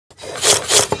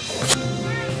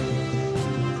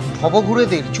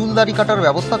ভবঘুরেদের চুলদাড়ি কাটার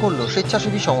ব্যবস্থা করল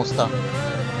স্বেচ্ছাসেবী সংস্থা।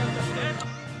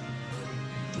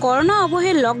 করোনা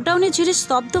আবহের লকডাউনের জেরে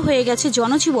স্তব্ধ হয়ে গেছে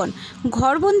জনজীবন,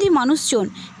 ঘরবন্দি মানুষজন,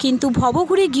 কিন্তু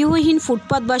ভবঘুরে গৃহহীন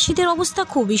ফুটপাতবাসীদের অবস্থা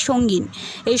খুবই সঙ্গীন।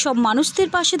 এইসব মানুষদের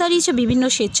পাশে দাঁড়িয়েছে বিভিন্ন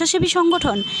স্বেচ্ছাসেবী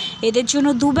সংগঠন। এদের জন্য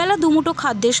দুবেলা দুমুঠো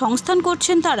খাদ্যের সংস্থান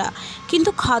করছেন তারা। কিন্তু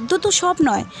খাদ্য তো সব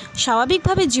নয়,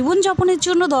 স্বাভাবিকভাবে জীবনযাপনের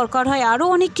জন্য দরকার হয় আরও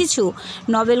অনেক কিছু।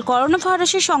 নভেল করোনা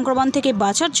ভাইরাসের সংক্রমণ থেকে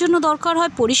বাঁচার জন্য দরকার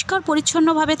হয় পরিষ্কার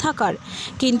পরিচ্ছন্নভাবে থাকার।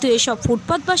 কিন্তু এসব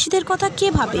ফুটপাতবাসীদের কথা কে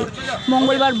ভাবে?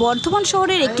 মঙ্গলবার বর্ধমান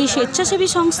শহরের একটি স্বেচ্ছাসেবী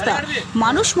সংস্থা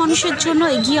মানুষের জন্য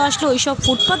এগিয়ে আসলো এইসব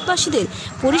ফুটপাতবাসীদের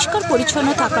পরিষ্কার পরিচ্ছন্ন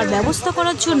থাকার ব্যবস্থা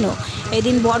করার জন্য।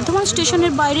 এদিন বর্ধমান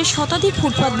স্টেশনের বাইরে শতাধিক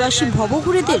ফুটপাতবাসী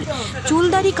ভবঘুরেদের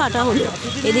চুলদাড়ি কাটা হলো।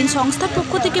 এদিন সংস্থার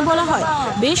পক্ষ থেকে বলা হয়,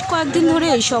 বেশ কয়েকদিন ধরে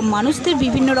এইসব মানুষদের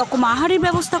বিভিন্ন রকম আহারের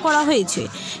ব্যবস্থা করা হয়েছে,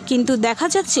 কিন্তু দেখা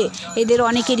যাচ্ছে এদের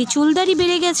অনেকেরই চুলদাড়ি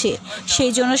বেড়ে গেছে।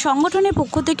 সেই জন্য সংগঠনের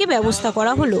পক্ষ থেকে ব্যবস্থা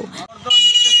করা হলো।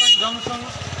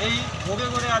 এই ভোগে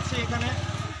করে আছে এখানে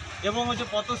এবং হচ্ছে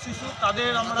পথ শিশু, তাদের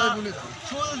আমরা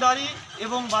চুল দাড়ি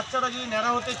এবং বাচ্চারা যদি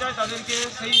ন্যাড়া হতে চায় তাদেরকে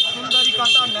সেই চুল দাড়ি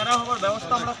কাটা ন্যাড়া হওয়ার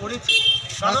ব্যবস্থা আমরা করেছি।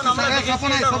 কারণ আমরা দেখেছি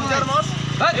এটা রোজার মাস,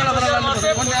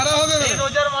 এই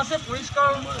রোজার মাসে পরিষ্কার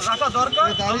রাখা দরকার।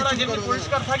 আমরা যেমনি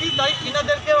পরিষ্কার থাকি তাই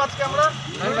এনাদেরকেও আজকে আমরা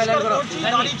পরিষ্কার করছি।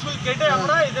 দাড়ি চুল কেটে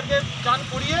আমরা এদেরকে চান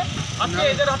করিয়ে আজকে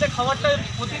এদের হাতে খাবারটা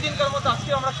প্রতিদিনকার মতো আজকে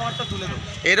আমরা খাবারটা তুলে দেবো।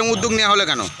 এরকম উদ্যোগ নেওয়া হলো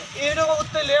কেন? এরকম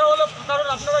উদ্যোগ নেওয়া হলো কারণ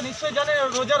আপনারা নিশ্চয়ই জানেন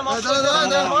রোজার মাস,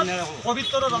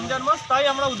 পবিত্র রমজান মাস, তাই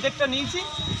আমরা উদ্যোগটা নিয়েছি।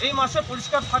 এই মাসে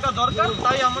পরিষ্কার থাকা দরকার,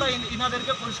 তাই আমরা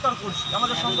ইনাদেরকে পরিষ্কার করছি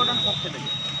আমাদের সংগঠনের পক্ষ থেকে।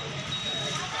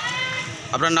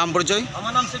 আপনার নাম পরিচয়?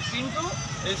 আমার নাম শেখ পিন্টু,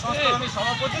 এই সংস্থার আমি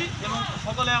সভাপতি এবং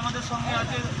সকলে আমাদের সঙ্গে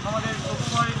আছে, আমাদের সবু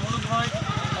ভাই, মনুজ ভাই,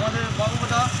 আমাদের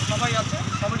বাবুদা সবাই আছে,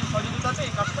 সবারই সহযোগিতা আছে।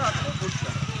 এই কাজটা আজকে করছি।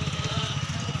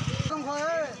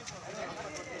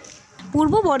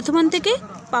 পূর্ব বর্ধমান থেকে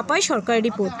পাপাই সরকারি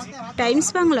রিপোর্ট, টাইমস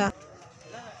বাংলা।